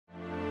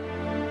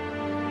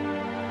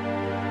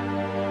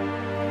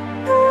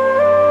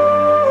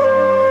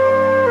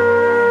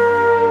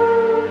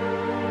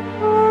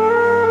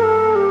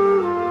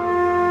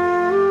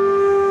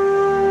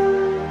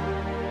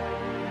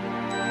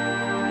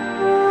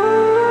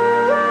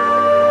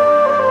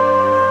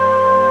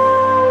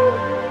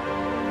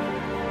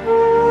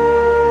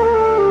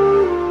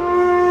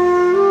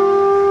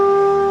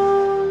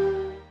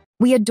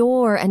We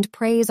adore and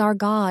praise our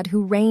God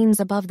who reigns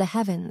above the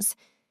heavens.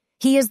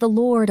 He is the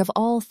Lord of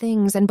all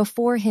things, and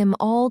before him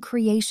all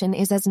creation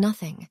is as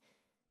nothing.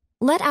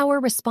 Let our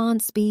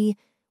response be,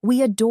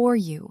 we adore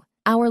you,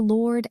 our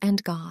Lord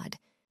and God.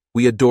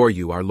 We adore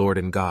you, our Lord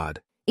and God.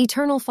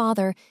 Eternal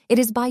Father, it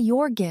is by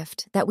your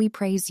gift that we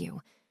praise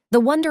you. The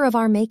wonder of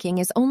our making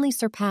is only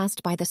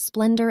surpassed by the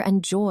splendor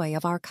and joy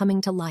of our coming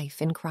to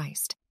life in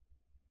Christ.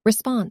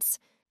 Response: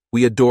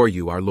 We adore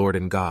you, our Lord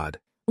and God.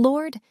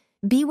 Lord,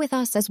 be with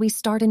us as we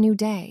start a new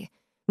day.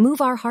 Move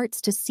our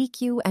hearts to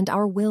seek you and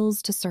our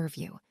wills to serve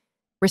you.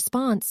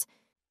 Response: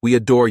 We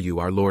adore you,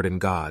 our Lord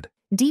and God.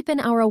 Deepen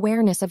our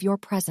awareness of your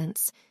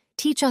presence.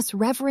 Teach us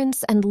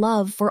reverence and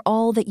love for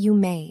all that you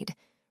made.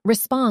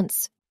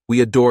 Response: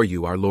 We adore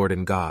you, our Lord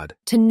and God.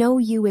 To know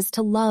you is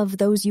to love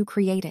those you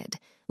created.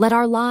 Let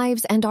our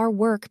lives and our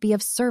work be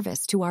of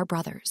service to our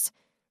brothers.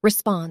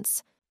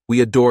 Response: We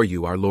adore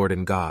you, our Lord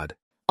and God.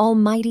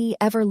 Almighty,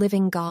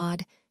 ever-living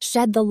God,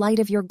 shed the light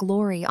of your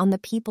glory on the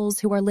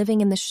peoples who are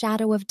living in the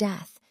shadow of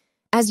death,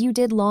 as you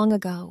did long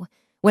ago,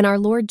 when our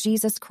Lord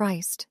Jesus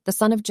Christ, the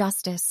Son of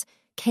Justice,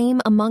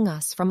 came among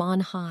us from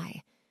on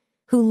high,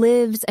 who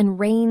lives and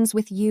reigns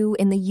with you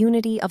in the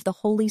unity of the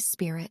Holy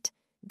Spirit,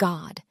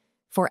 God,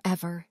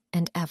 forever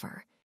and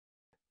ever.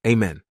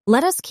 Amen.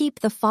 Let us keep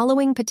the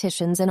following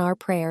petitions in our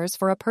prayers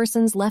for a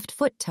person's left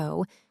foot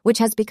toe, which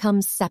has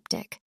become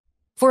septic.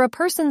 For a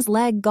person's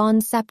leg gone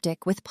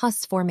septic with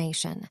pus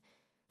formation.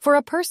 For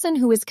a person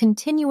who is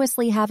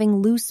continuously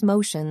having loose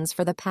motions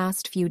for the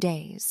past few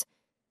days.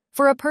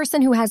 For a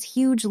person who has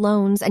huge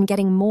loans and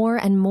getting more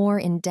and more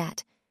in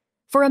debt.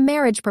 For a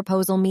marriage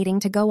proposal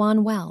meeting to go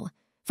on well.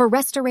 For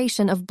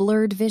restoration of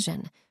blurred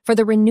vision. For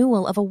the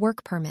renewal of a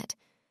work permit.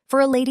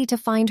 For a lady to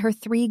find her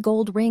 3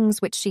 gold rings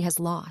which she has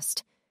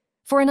lost.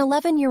 For an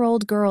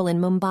 11-year-old girl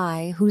in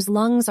Mumbai whose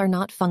lungs are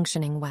not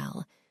functioning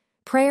well.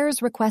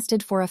 Prayers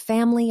requested for a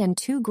family and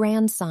 2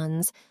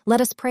 grandsons.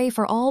 Let us pray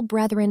for all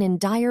brethren in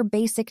dire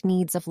basic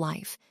needs of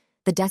life,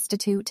 the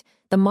destitute,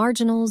 the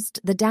marginalized,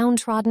 the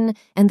downtrodden,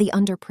 and the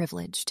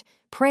underprivileged.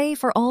 Pray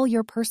for all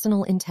your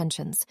personal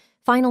intentions.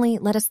 Finally,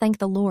 let us thank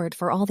the Lord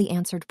for all the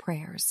answered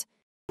prayers.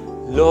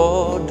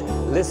 Lord,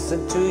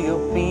 listen to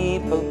your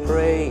people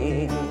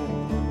pray.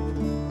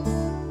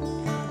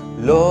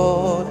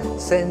 Lord,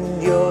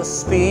 send your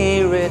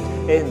spirit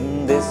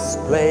in this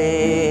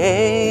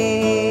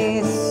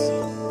place.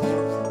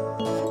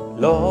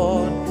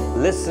 Lord,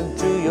 listen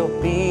to your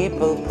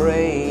people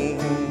pray.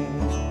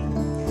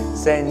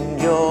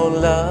 Send your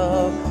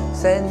love,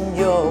 send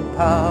your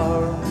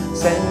power,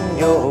 send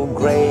your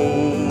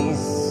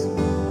grace.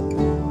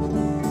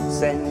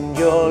 Send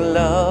your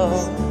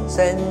love,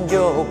 send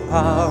your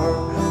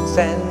power,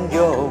 send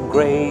your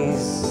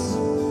grace.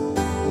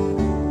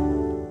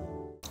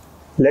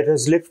 Let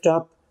us lift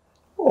up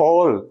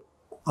all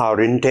our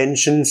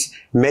intentions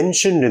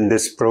mentioned in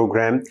this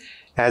program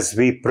as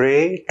we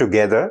pray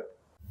together.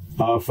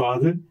 Our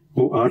Father,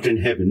 who art in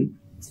heaven,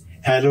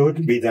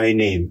 hallowed be thy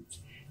name.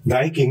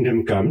 Thy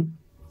kingdom come,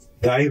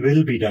 thy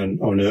will be done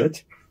on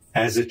earth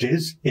as it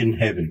is in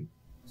heaven.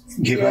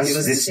 Give us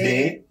this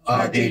day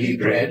our daily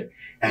bread,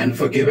 and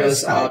forgive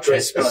us our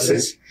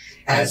trespasses,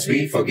 as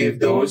we forgive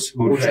those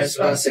who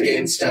trespass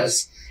against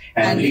us.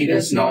 And lead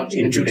us not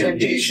into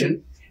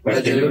temptation,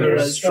 but deliver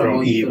us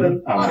from evil.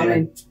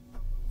 Amen.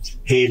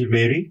 Hail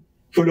Mary,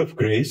 full of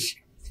grace,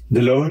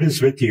 the Lord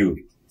is with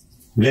you.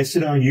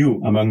 Blessed are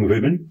you among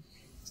women,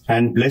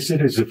 and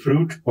blessed is the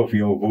fruit of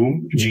your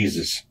womb,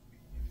 Jesus.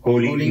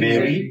 Holy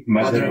Mary,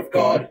 Mother of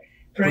God,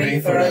 pray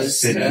for us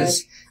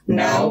sinners,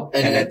 now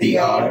and at the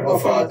hour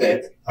of our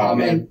death.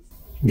 Amen.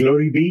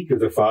 Glory be to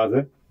the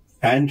Father,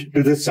 and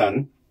to the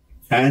Son,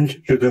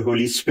 and to the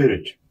Holy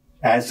Spirit,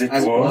 as it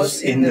was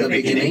in the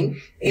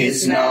beginning,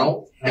 is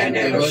now, and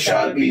ever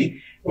shall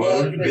be,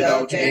 world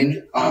without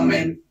end.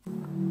 Amen.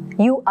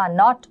 You are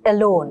not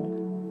alone.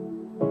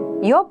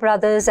 Your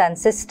brothers and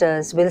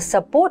sisters will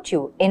support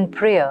you in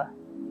prayer.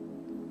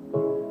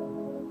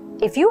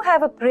 If you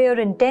have a prayer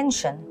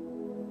intention,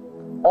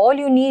 all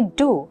you need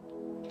do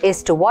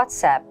is to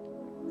WhatsApp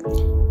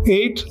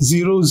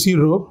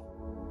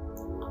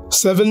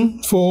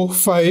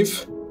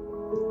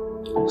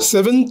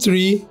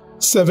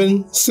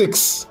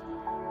 800-745-7376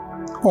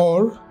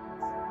 or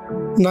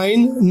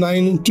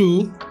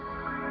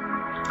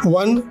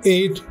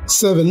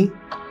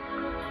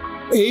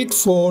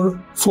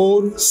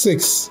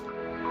 992-187-8446.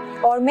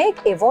 or make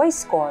a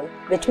voice call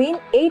between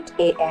 8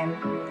 a.m.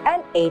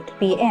 and 8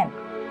 p.m.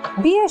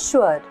 Be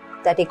assured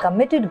that a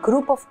committed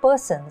group of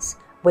persons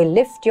will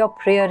lift your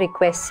prayer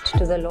request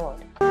to the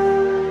Lord.